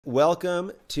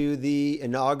Welcome to the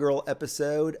inaugural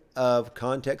episode of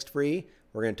Context Free.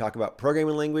 We're going to talk about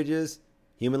programming languages,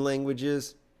 human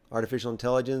languages, artificial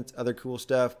intelligence, other cool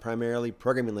stuff, primarily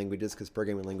programming languages because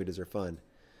programming languages are fun.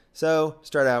 So,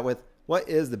 start out with, what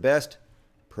is the best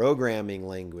programming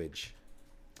language?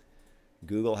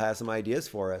 Google has some ideas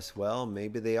for us. Well,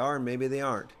 maybe they are, maybe they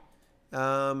aren't.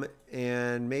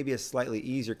 And maybe a slightly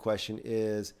easier question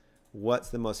is, what's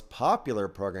the most popular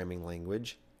programming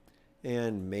language?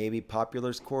 And maybe popular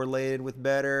is correlated with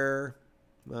better.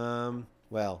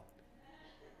 Well,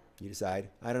 you decide.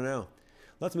 I don't know.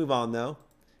 Let's move on though.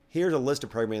 Here's a list of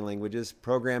programming languages.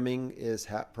 Programming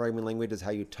language is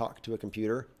how you talk to a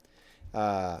computer.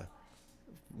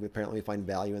 We apparently find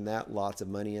value in that. Lots of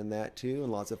money in that too,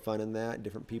 and lots of fun in that.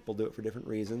 Different people do it for different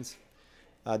reasons.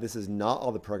 This is not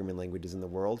all the programming languages in the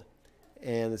world,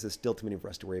 and this is still too many for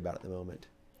us to worry about at the moment.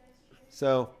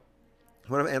 So,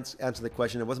 I want to answer the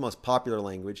question of what's the most popular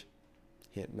language.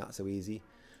 Hint, not so easy.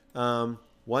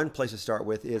 One place to start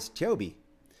with is Tyobi.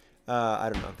 I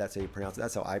don't know if that's how you pronounce it.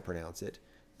 That's how I pronounce it.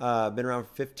 Been around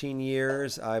for 15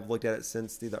 years. I've looked at it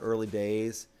since the early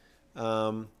days.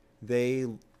 They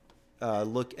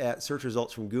look at search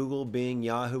results from Google, Bing,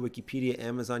 Yahoo, Wikipedia,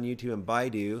 Amazon, YouTube, and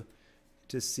Baidu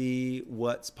to see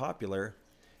what's popular.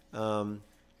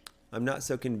 I'm not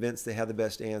so convinced they have the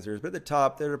best answers, but at the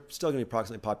top, they're still going to be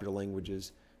approximately popular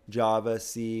languages. Java,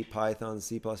 C, Python,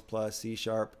 C++, C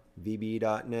Sharp,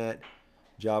 VB.NET,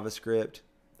 JavaScript,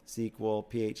 SQL,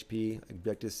 PHP,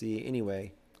 Objective-C.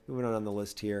 Anyway, moving on the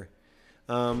list here.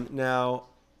 Now,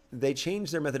 they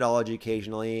change their methodology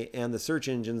occasionally, and the search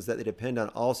engines that they depend on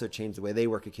also change the way they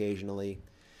work occasionally.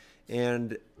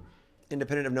 And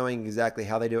independent of knowing exactly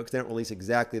how they do it, because they don't release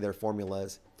exactly their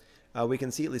formulas, we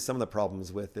can see at least some of the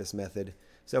problems with this method.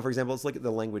 So for example, let's look at the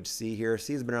language C here.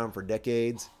 C has been around for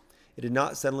decades. It did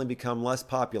not suddenly become less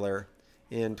popular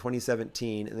in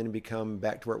 2017 and then become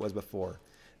back to where it was before.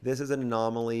 This is an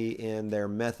anomaly in their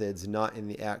methods, not in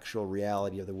the actual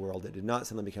reality of the world. It did not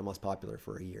suddenly become less popular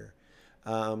for a year.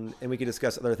 And we could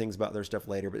discuss other things about their stuff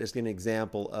later, but just an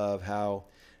example of how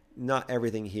not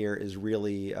everything here is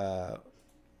really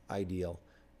ideal.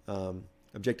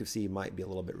 Objective-C might be a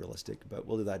little bit realistic, but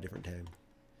we'll do that a different time.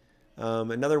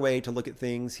 Another way to look at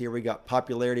things, here we got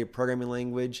popularity of programming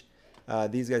language.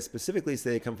 These guys specifically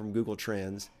say they come from Google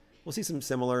Trends. We'll see some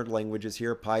similar languages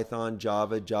here: Python,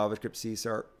 Java, JavaScript,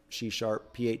 C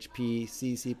Sharp, PHP,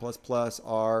 C, C++,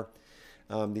 R.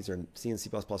 These are C and C++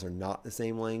 are not the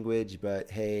same language, but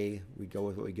hey, we go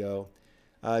with what we go.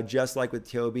 Just like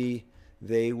with Tyobi,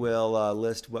 they will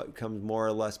list what becomes more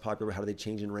or less popular, how do they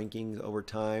change in rankings over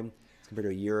time compared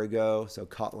to a year ago. So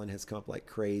Kotlin has come up like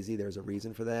crazy. There's a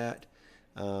reason for that.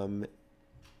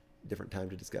 Different time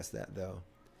to discuss that though.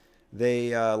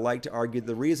 They like to argue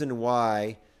the reason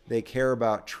why they care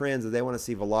about trends is they want to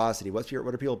see velocity. What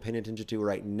are people paying attention to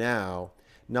right now?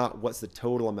 Not what's the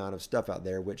total amount of stuff out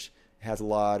there, which has a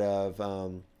lot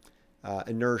of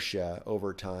inertia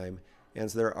over time. And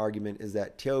so their argument is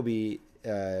that Tyobi,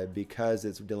 because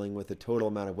it's dealing with the total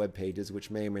amount of web pages,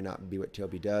 which may or may not be what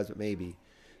Tyobi does, but maybe,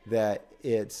 that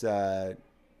it's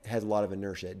has a lot of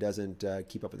inertia. It doesn't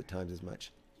keep up with the times as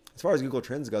much. As far as Google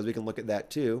Trends goes, we can look at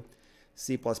that too.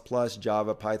 C++,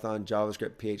 Java, Python,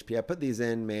 JavaScript, PHP. I put these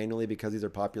in manually because these are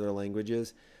popular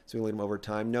languages, so we can look them over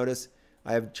time. Notice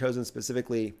I have chosen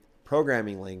specifically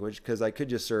programming language because I could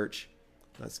just search.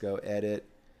 Let's go edit.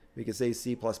 We could say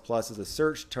C++ is a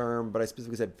search term, but I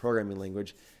specifically said programming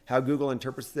language. How Google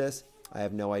interprets this, I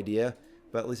have no idea,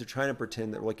 but at least they're trying to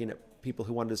pretend that we're looking at people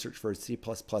who wanted to search for a C++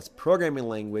 programming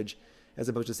language as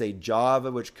opposed to say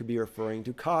Java, which could be referring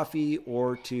to coffee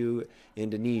or to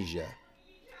Indonesia.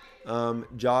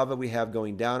 Java we have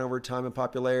going down over time in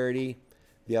popularity.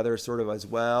 The other sort of as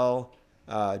well.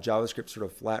 JavaScript sort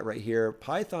of flat right here.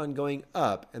 Python going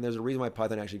up, and there's a reason why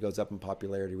Python actually goes up in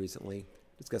popularity recently.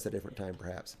 Discuss at a different time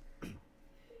perhaps.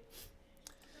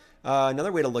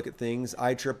 Another way to look at things,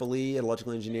 IEEE,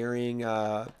 Electrical Engineering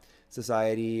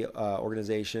Society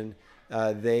organization,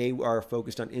 they are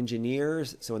focused on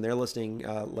engineers, so when they're listing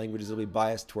languages, they'll be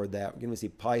biased toward that. Again, we see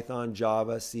Python,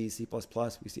 Java, C, C++.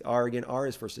 We see R again. R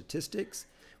is for statistics,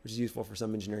 which is useful for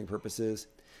some engineering purposes.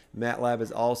 MATLAB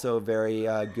is also a very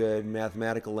good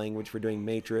mathematical language for doing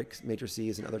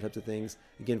matrices and other types of things,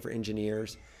 again for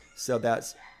engineers. So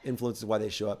that influences why they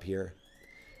show up here.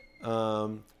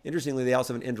 Interestingly, they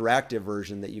also have an interactive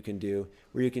version that you can do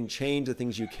where you can change the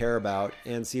things you care about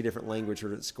and see different language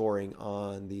scoring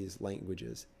on these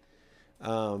languages.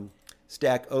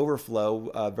 Stack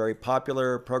Overflow, a very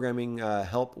popular programming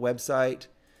help website,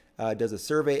 does a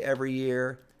survey every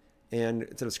year. And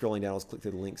instead of scrolling down, let's click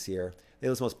through the links here. They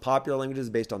list most popular languages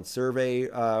based on survey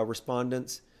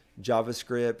respondents.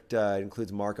 JavaScript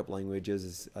includes markup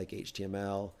languages like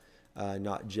HTML,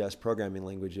 not just programming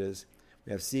languages.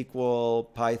 We have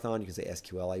SQL, Python, you can say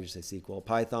SQL, I usually say SQL,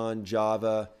 Python,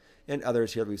 Java, and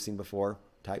others here that we've seen before.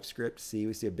 TypeScript, C,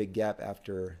 we see a big gap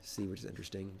after C, which is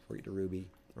interesting before we get to Ruby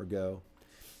or Go.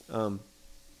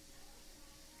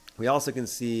 We also can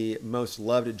see most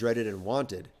loved, dreaded, and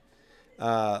wanted.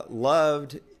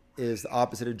 Loved is the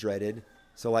opposite of dreaded.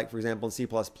 So like, for example, in C++,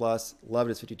 loved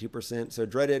is 52%, so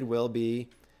dreaded will be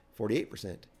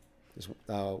 48%, just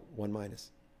one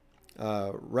minus.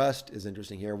 Rust is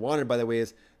interesting here. Wanted, by the way,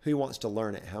 is who wants to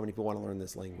learn it? How many people want to learn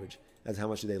this language? That's how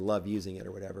much do they love using it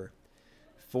or whatever.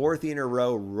 Fourth in a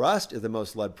row, Rust is the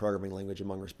most loved programming language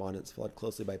among respondents, followed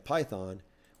closely by Python,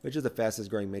 which is the fastest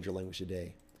growing major language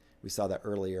today. We saw that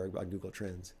earlier on Google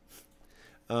Trends.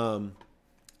 So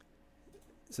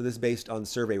this is based on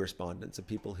survey respondents of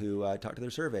people who talk to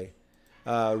their survey.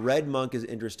 Red Monk is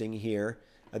interesting here.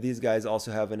 These guys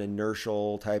also have an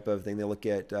inertial type of thing. They look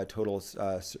at total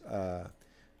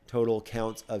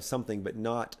counts of something, but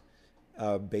not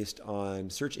based on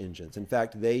search engines. In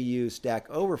fact, they use Stack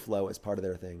Overflow as part of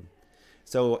their thing.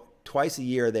 So twice a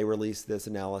year they release this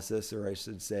analysis, or I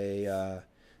should say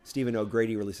Stephen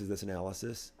O'Grady releases this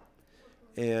analysis.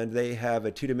 And they have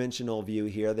a two-dimensional view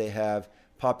here. They have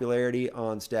popularity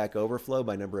on Stack Overflow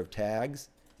by number of tags.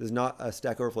 This is not a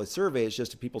Stack Overflow survey, it's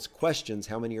just people's questions,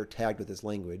 how many are tagged with this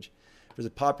language. There's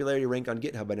a popularity rank on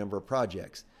GitHub by number of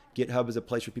projects. GitHub is a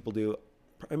place where people do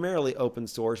primarily open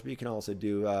source, but you can also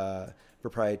do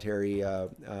proprietary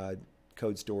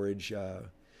code storage,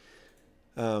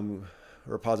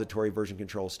 repository version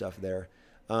control stuff there.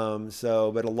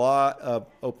 But a lot of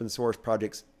open source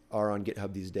projects are on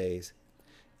GitHub these days.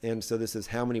 And so this is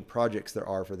how many projects there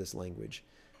are for this language.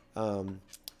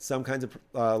 Some kinds of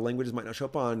languages might not show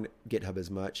up on GitHub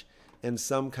as much, and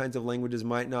some kinds of languages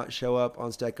might not show up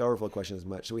on Stack Overflow question as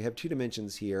much. So we have two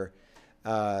dimensions here.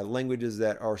 Languages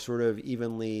that are sort of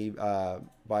evenly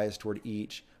biased toward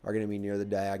each are going to be near the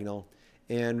diagonal.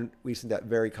 And we see that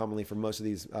very commonly for most of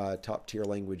these top tier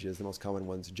languages, the most common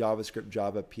ones: JavaScript,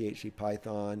 Java, PHP,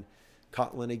 Python,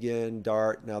 Kotlin again,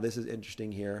 Dart. Now this is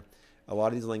interesting here. A lot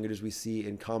of these languages we see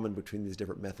in common between these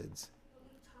different methods.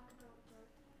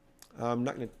 I'm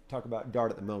not going to talk about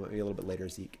Dart at the moment, maybe a little bit later,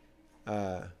 Zeke.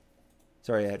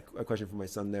 Sorry, I had a question from my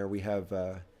son there. We have,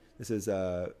 this is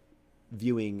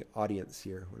viewing audience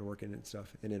here when we're working and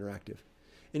stuff, and interactive.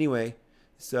 Anyway,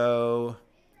 so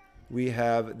we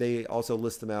have, they also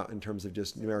list them out in terms of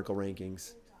just numerical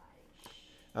rankings.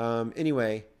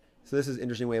 Anyway, so this is an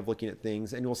interesting way of looking at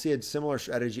things, and we'll see a similar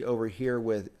strategy over here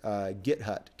with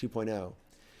GitHub 2.0.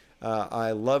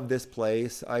 I love this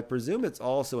place. I presume it's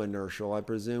also inertial. I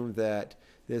presume that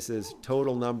this is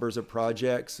total numbers of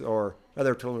projects, or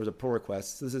rather total numbers of pull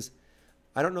requests. This is,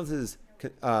 I don't know if this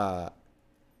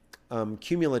is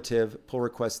cumulative pull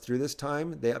requests through this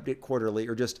time. They update quarterly,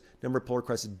 or just number of pull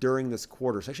requests during this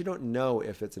quarter. So I actually don't know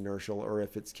if it's inertial or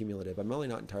if it's cumulative. I'm really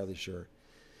not entirely sure.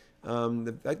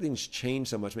 The fact that things change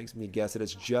so much makes me guess that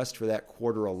it's just for that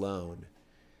quarter alone.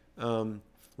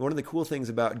 One of the cool things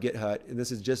about GitHub, and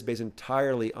this is just based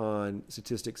entirely on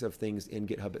statistics of things in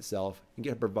GitHub itself, and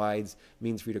GitHub provides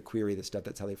means for you to query this stuff.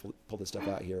 That's how they pull this stuff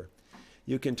out here.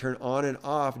 You can turn on and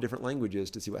off different languages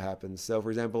to see what happens. So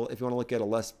for example, if you want to look at a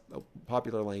less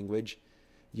popular language,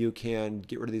 you can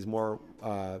get rid of these more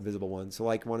visible ones. So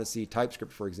like, want to see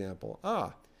TypeScript, for example.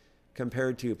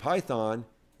 Compared to Python,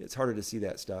 it's harder to see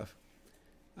that stuff.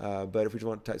 But if we just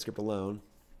want TypeScript alone,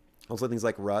 also things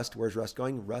like Rust. Where's Rust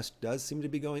going? Rust does seem to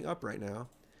be going up right now.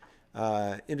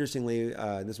 Interestingly,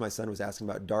 this my son was asking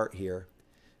about Dart here.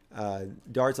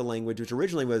 Dart's a language which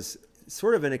originally was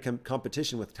sort of in a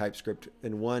competition with TypeScript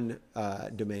in one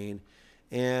domain,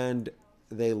 and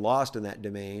they lost in that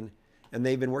domain. And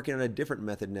they've been working on a different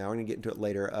method now. We're going to get into it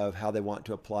later of how they want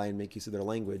to apply and make use of their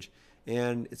language.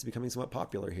 And it's becoming somewhat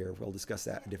popular here. We'll discuss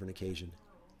that on a different occasion.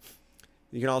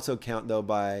 You can also count, though,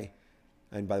 by,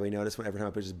 and by the way, notice whenever I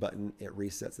push this button, it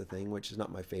resets the thing, which is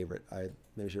not my favorite. I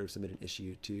maybe should have submitted an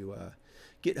issue to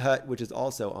GitHub, which is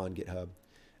also on GitHub.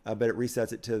 But it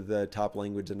resets it to the top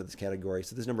language under this category.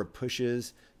 So this number of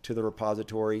pushes to the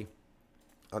repository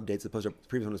updates, as opposed to the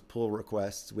previous one was pull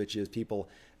requests, which is people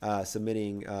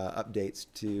submitting updates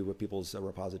to people's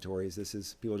repositories. This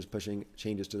is people just pushing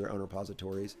changes to their own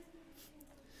repositories.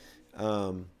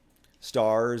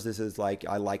 Stars, this is like,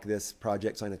 I like this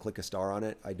project, so I'm going to click a star on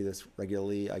it. I do this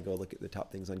regularly. I go look at the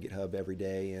top things on GitHub every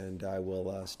day, and I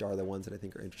will star the ones that I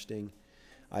think are interesting.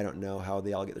 I don't know how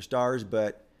they all get their stars,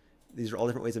 but these are all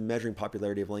different ways of measuring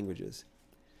popularity of languages.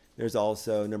 There's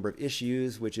also a number of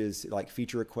issues, which is like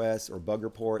feature requests or bug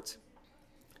reports.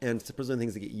 And supposedly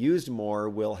things that get used more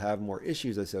will have more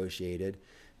issues associated.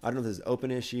 I don't know if this is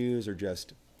open issues or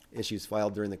just issues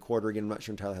filed during the quarter. Again, I'm not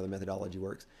sure entirely how the methodology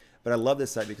works. But I love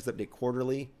this site because it's updated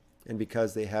quarterly and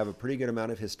because they have a pretty good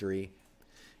amount of history.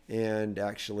 And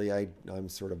actually, I'm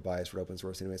sort of biased for open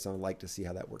source anyway, so I'd like to see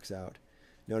how that works out.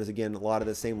 Notice, again, a lot of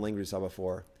the same language we saw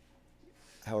before.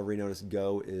 However, you notice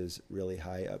Go is really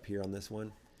high up here on this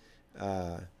one.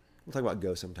 We'll talk about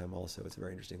Go sometime also. It's a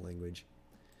very interesting language.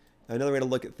 Another way to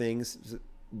look at things is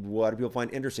what do people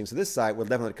find interesting? So this site, we'll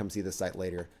definitely come see this site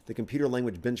later. The Computer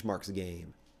Language Benchmarks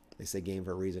game. They say game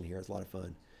for a reason here. It's a lot of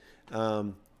fun.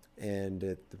 And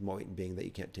the point being that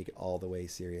you can't take it all the way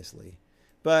seriously.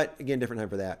 But again, different time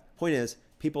for that. Point is,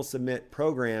 people submit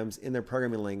programs in their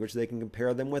programming language so they can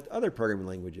compare them with other programming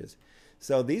languages.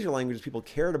 So these are languages people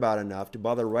cared about enough to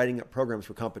bother writing up programs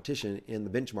for competition in the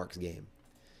benchmarks game.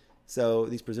 So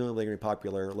these presumably are going to be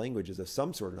popular languages of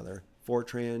some sort or another.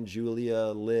 Fortran, Julia,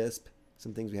 Lisp,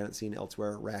 some things we haven't seen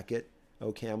elsewhere. Racket,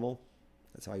 OCaml.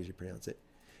 That's how I usually pronounce it.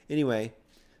 Anyway,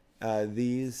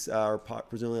 these are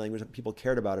presumably languages that people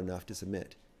cared about enough to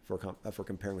submit for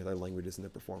comparing with other languages and their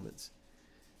performance.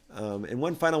 And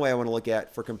one final way I want to look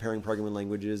at for comparing programming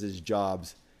languages is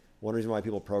jobs. One reason why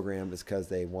people program is because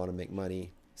they want to make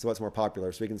money. So what's more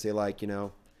popular? So we can say, like, you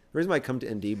know, the reason why I come to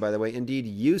Indeed, by the way, Indeed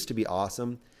used to be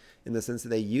awesome in the sense that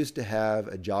they used to have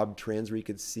a job trends where you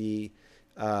could see,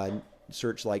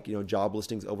 search like, you know, job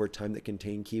listings over time that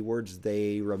contain keywords.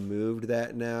 They removed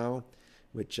that now,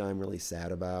 which I'm really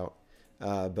sad about.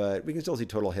 But we can still see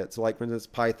total hits. So like, for instance,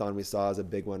 Python we saw is a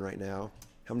big one right now.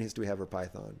 How many hits do we have for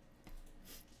Python?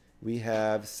 We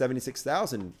have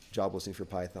 76,000 job listings for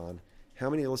Python.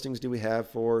 How many listings do we have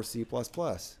for C++?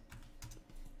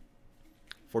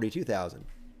 42,000.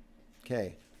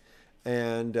 Okay.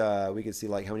 And we can see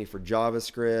like how many for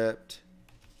JavaScript,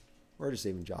 or just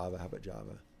even Java. How about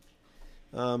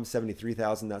Java?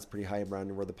 73,000. That's pretty high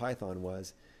around where the Python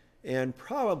was. And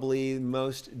probably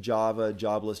most Java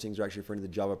job listings are actually referring to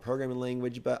the Java programming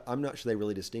language, but I'm not sure they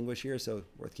really distinguish here, so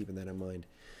worth keeping that in mind.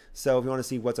 So if you want to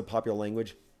see what's a popular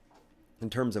language, in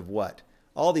terms of what?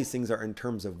 All these things are in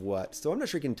terms of what. So I'm not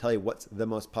sure I can tell you what's the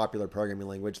most popular programming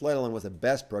language, let alone what's the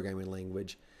best programming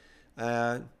language.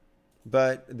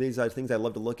 But these are things I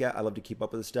love to look at. I love to keep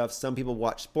up with this stuff. Some people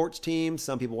watch sports teams.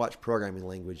 Some people watch programming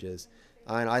languages.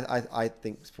 And I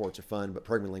think sports are fun, but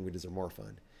programming languages are more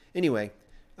fun. Anyway,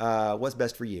 what's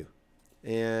best for you?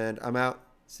 And I'm out.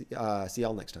 See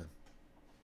y'all next time.